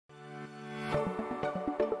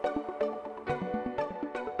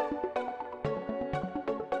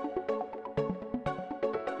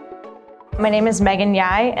My name is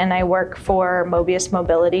Yeigh, and I work for Mobius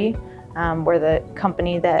Mobility. We're the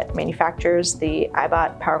company that manufactures the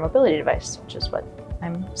iBOT power mobility device, which is what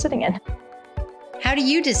I'm sitting in. How do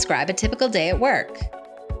you describe a typical day at work?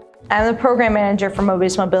 I'm the program manager for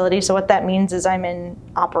Mobius Mobility, so what that means is I'm in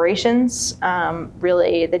operations,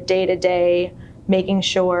 really the day-to-day, making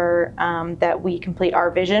sure that we complete our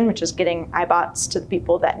vision, which is getting iBOTs to the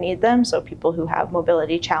people that need them, so people who have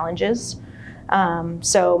mobility challenges.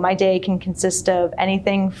 So my day can consist of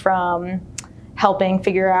anything from helping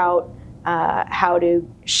figure out how to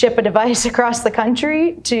ship a device across the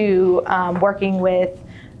country to working with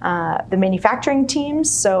the manufacturing teams.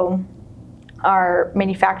 So our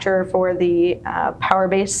manufacturer for the power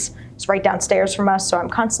base is right downstairs from us, so I'm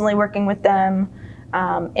constantly working with them,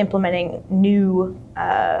 implementing new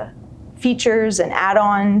features and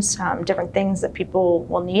add-ons, different things that people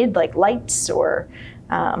will need, like lights or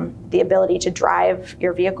the ability to drive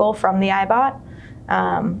your vehicle from the iBOT,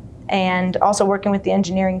 and also working with the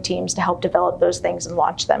engineering teams to help develop those things and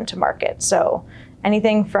launch them to market. So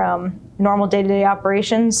anything from normal day-to-day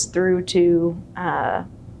operations through to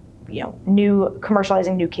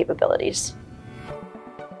commercializing new capabilities.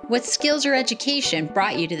 What skills or education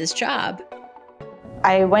brought you to this job?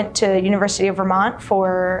 I went to University of Vermont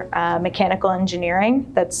for mechanical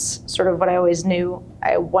engineering. That's sort of what I always knew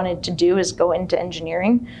I wanted to do, is go into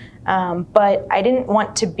engineering. But I didn't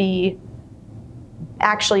want to be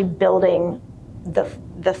actually building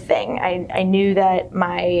the thing. I knew that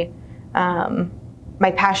my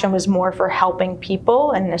passion was more for helping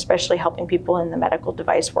people, and especially helping people in the medical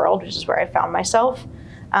device world, which is where I found myself.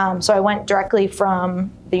 So I went directly from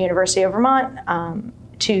the University of Vermont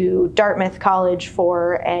to Dartmouth College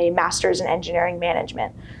for a master's in engineering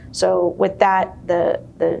management. So with that,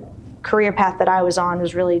 the career path that I was on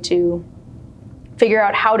was really to figure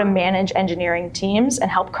out how to manage engineering teams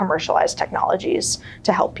and help commercialize technologies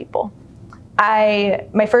to help people.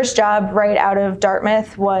 My first job right out of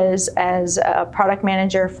Dartmouth was as a product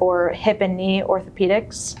manager for hip and knee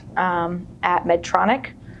orthopedics at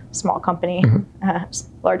Medtronic, small company,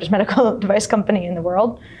 largest medical device company in the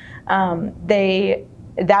world.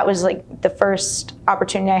 That was like the first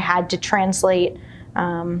opportunity I had to translate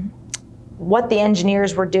what the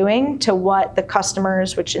engineers were doing to what the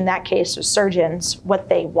customers, which in that case was surgeons, what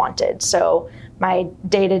they wanted. So my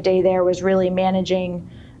day-to-day there was really managing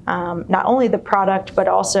not only the product, but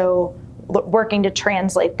also working to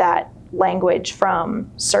translate that language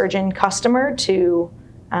from surgeon customer to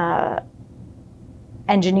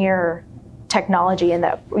engineer technology and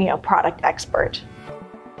that product expert.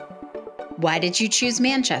 Why did you choose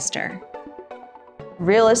Manchester?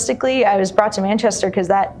 Realistically, I was brought to Manchester because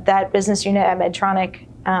that business unit at Medtronic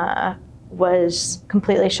was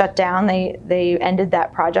completely shut down. They ended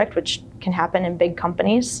that project, which can happen in big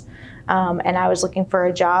companies. And I was looking for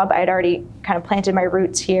a job. I had already kind of planted my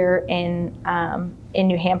roots here in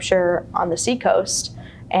New Hampshire on the seacoast,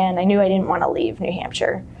 and I knew I didn't want to leave New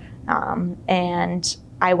Hampshire. And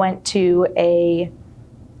I went to a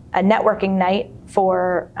networking night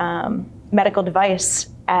for medical device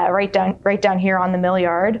right down here on the Mill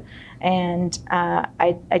Yard, and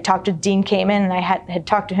I talked to Dean Kamen, and I had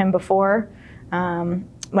talked to him before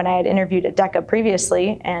when I had interviewed at DECA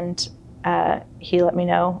previously, and he let me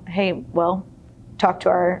know, hey, well, talk to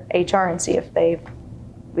our HR and see if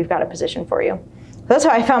we've got a position for you. So that's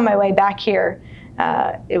how I found my way back here,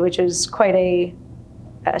 which was quite a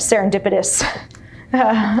serendipitous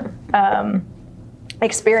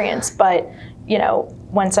experience. But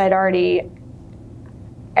once I'd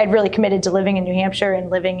really committed to living in New Hampshire and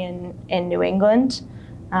living in New England,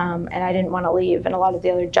 and I didn't want to leave. And a lot of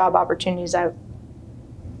the other job opportunities I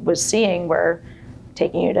was seeing were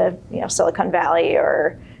taking you to Silicon Valley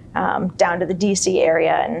or down to the DC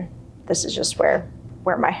area, and this is just where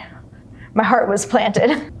my heart was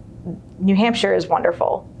planted. New Hampshire is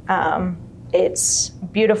wonderful. It's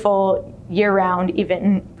beautiful year-round,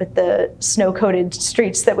 even with the snow-coated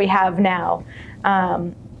streets that we have now.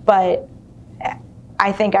 But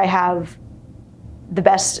I think I have the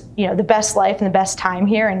best life and the best time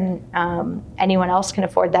here, and anyone else can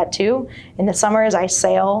afford that too. In the summers, I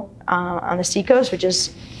sail on the seacoast, which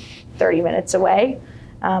is 30 minutes away.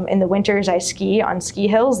 In the winters, I ski on ski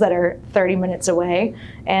hills that are 30 minutes away,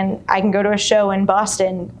 and I can go to a show in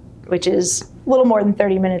Boston, which is a little more than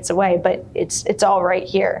 30 minutes away, but it's all right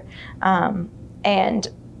here. And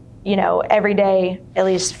every day, at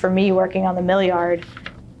least for me working on the Mill Yard,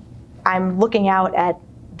 I'm looking out at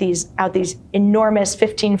these enormous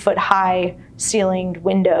 15-foot high ceilinged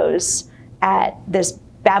windows at this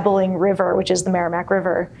babbling river, which is the Merrimack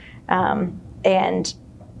River, and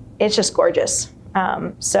it's just gorgeous.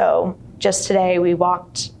 So just today we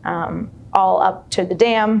walked all up to the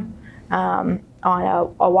dam on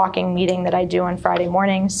a walking meeting that I do on Friday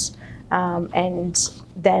mornings, and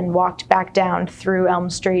then walked back down through Elm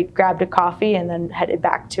Street, grabbed a coffee, and then headed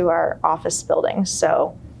back to our office building.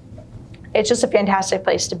 So it's just a fantastic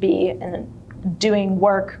place to be, and doing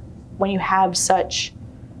work when you have such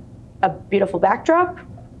a beautiful backdrop,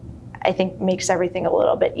 I think makes everything a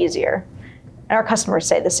little bit easier. And our customers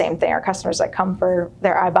say the same thing. Our customers that come for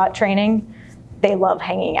their iBOT training, they love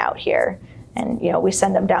hanging out here. And we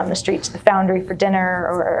send them down the street to the Foundry for dinner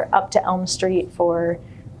or up to Elm Street for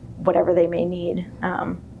whatever they may need.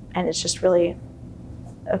 And it's just really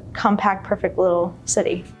a compact, perfect little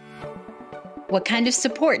city. What kind of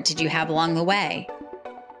support did you have along the way?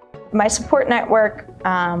 My support network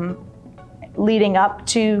leading up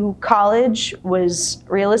to college was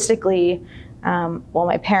realistically, well,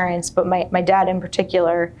 my parents, but my dad in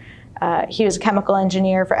particular. He was a chemical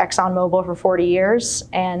engineer for ExxonMobil for 40 years.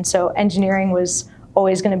 And so engineering was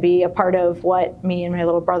always going to be a part of what me and my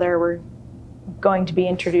little brother were going to be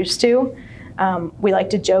introduced to. We like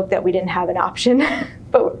to joke that we didn't have an option,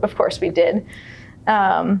 but of course we did.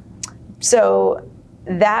 So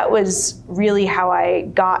that was really how I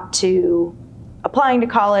got to applying to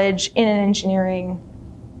college in an engineering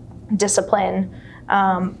discipline.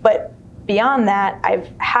 But beyond that, I've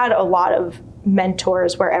had a lot of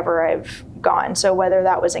mentors wherever I've gone. So whether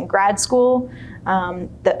that was in grad school,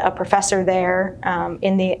 a professor there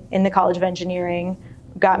in the College of Engineering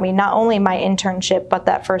got me not only my internship, but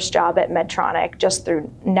that first job at Medtronic just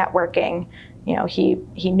through networking.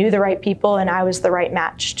 He knew the right people, and I was the right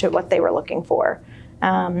match to what they were looking for.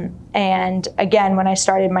 And again, when I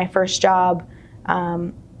started my first job,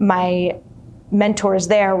 my mentors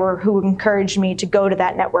there were who encouraged me to go to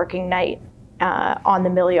that networking night on the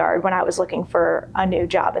mill yard when I was looking for a new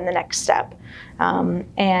job in the next step.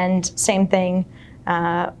 And same thing,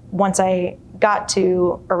 once I got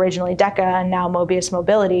to originally DECA and now Mobius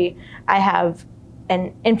Mobility, I have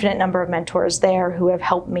an infinite number of mentors there who have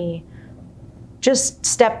helped me just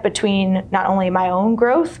step between not only my own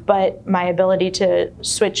growth, but my ability to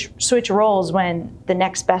switch roles when the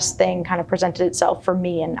next best thing kind of presented itself for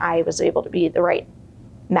me, and I was able to be the right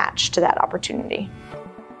match to that opportunity.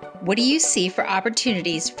 What do you see for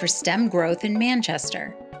opportunities for STEM growth in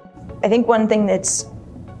Manchester? I think one thing that's,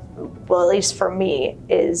 well, at least for me,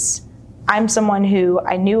 is I'm someone who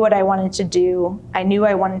I knew what I wanted to do. I knew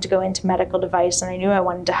I wanted to go into medical device, and I knew I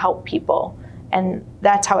wanted to help people. And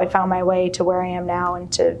that's how I found my way to where I am now and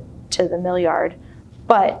to the mill yard.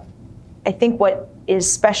 But I think what is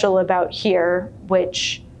special about here,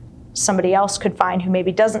 which somebody else could find who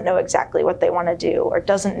maybe doesn't know exactly what they want to do or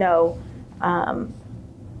doesn't know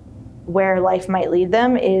where life might lead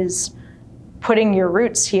them, is putting your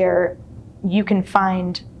roots here. You can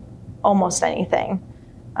find almost anything,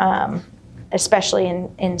 especially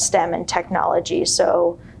in STEM and technology.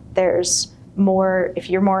 So there's more, if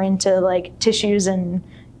you're more into like tissues and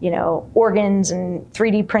organs and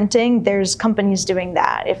 3D printing, there's companies doing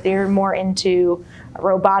that. If you're more into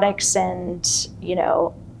robotics and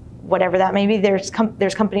whatever that may be, there's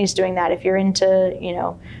companies doing that. If you're into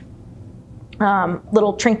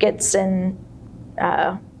little trinkets and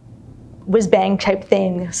whiz bang type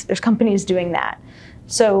things, there's companies doing that.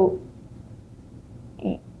 So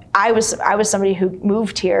I was somebody who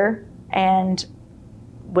moved here and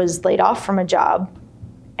was laid off from a job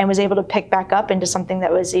and was able to pick back up into something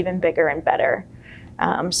that was even bigger and better.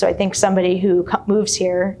 So I think somebody who moves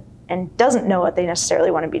here and doesn't know what they necessarily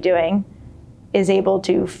want to be doing is able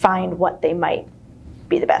to find what they might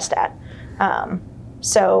be the best at.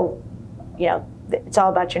 So it's all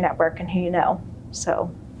about your network and who you know. So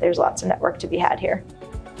there's lots of network to be had here.